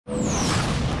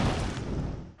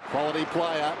Quality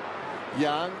player.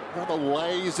 Young, another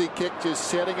lazy kick, just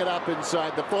setting it up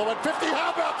inside the forward 50.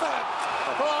 How about that?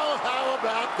 Oh, how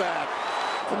about that?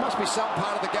 There must be some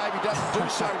part of the game he doesn't do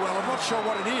so well. I'm not sure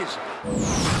what it is.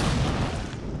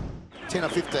 10 or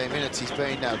 15 minutes he's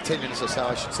been, 10 minutes or so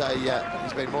I should say,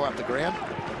 he's been more up the ground.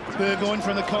 Burgoyne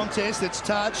from the contest, it's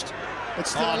touched.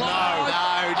 It's still no.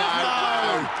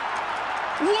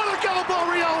 What a goal by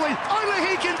Rioli! Only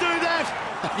he can do that!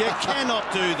 You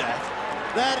cannot do that.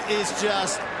 That is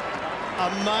just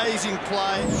amazing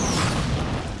play.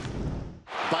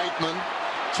 Bateman,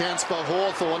 chance for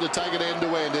Hawthorn to take it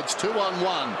end-to-end. It's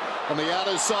 2-on-1 on the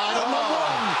outer side. On the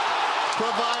run,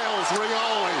 prevails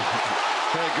Rioli.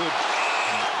 Very good.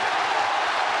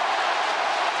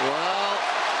 Well,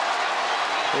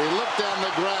 he looked down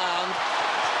the ground,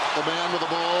 the man with the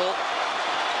ball,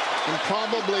 and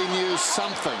probably knew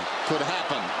something could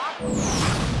happen.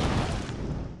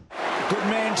 Good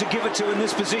man to give it to in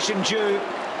this position, Jew.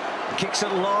 Kicks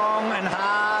it long and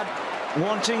hard,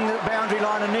 wanting the boundary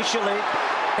line initially.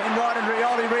 And right in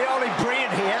Rioli. Rioli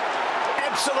brilliant here.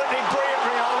 Absolutely brilliant,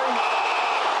 Rioli.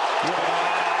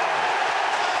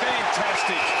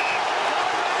 Fantastic.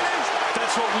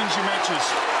 That's what wins your matches.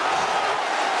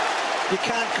 You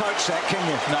can't coach that, can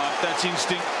you? No, that's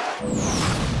instinct.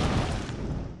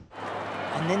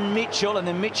 And then Mitchell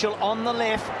on the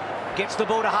left gets the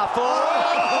ball to Hawthorn.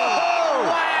 Oh!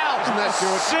 Wow! Isn't that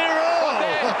good? Cyril!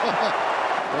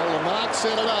 Well, Lamont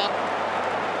set it up.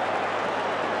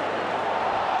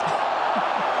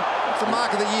 It's the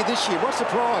mark of the year this year. What a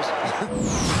surprise.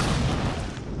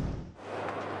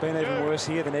 Been even worse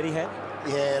here than Eddie had.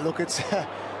 Yeah, look, it's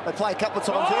they play a couple of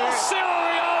times there. Cyril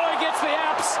Rioli gets the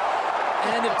apps.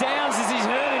 And it downs as he's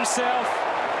hurt himself.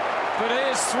 But he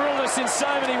has thrilled us in so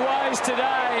many ways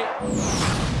today.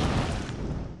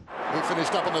 He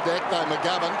finished up on the deck, though.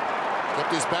 McGovern kept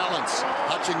his balance.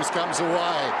 Hutchings comes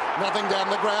away. Nothing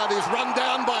down the ground. He's run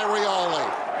down by Rioli.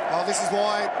 Oh, this is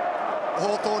why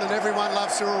Hawthorn and everyone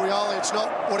loves Cyril Rioli. It's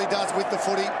not what he does with the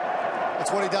footy.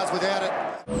 It's what he does without it.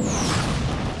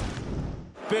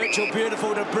 Birchall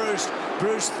beautiful to Bruce.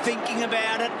 Bruce thinking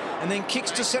about it and then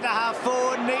kicks to centre half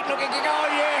forward. Neat looking kick. Oh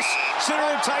yes!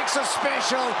 Cyril takes a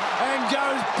special and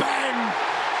goes bang!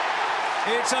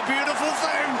 It's a beautiful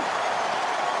thing.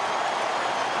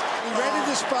 He ran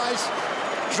into space,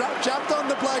 jumped on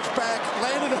the bloke's back,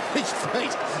 landed on his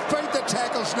feet, beat the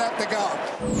tackle, snapped the goal.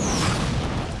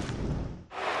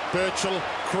 Birchall,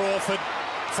 Crawford,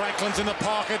 Franklin's in the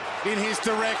pocket, in his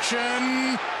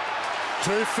direction.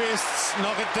 Two fists,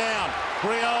 knock it down.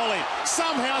 Rioli,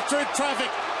 somehow through traffic.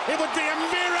 It would be a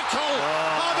miracle.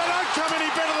 Oh, they don't come any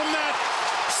better than that.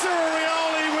 Cyril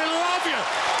Rioli, we love you.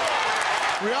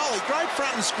 Rioli, great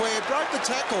front and square, broke the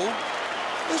tackle.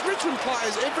 There's Richmond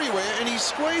players everywhere, and he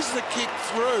squeezed the kick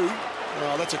through.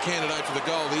 Oh, that's a candidate for the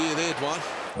goal of the year there, Dwayne.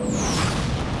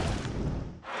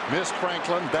 Missed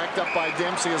Franklin, backed up by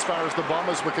Dempsey as far as the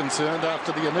Bombers were concerned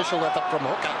after the initial effort from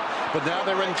Hooker. But now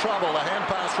they're in trouble. A hand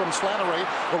pass from Slannery,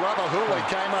 or rather Hooley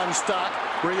came unstuck.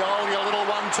 Rioli a little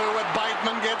 1-2 at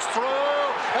Bateman, gets through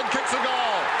and kicks a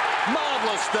goal.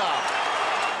 Marvellous stuff.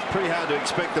 Pretty hard to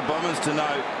expect the Bombers to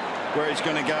know where he's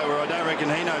going to go, where I don't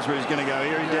reckon he knows where he's going to go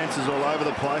here. He dances all over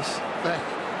the place.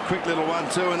 Quick little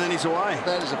 1-2 and then he's away.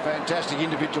 That is a fantastic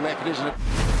individual effort, isn't it?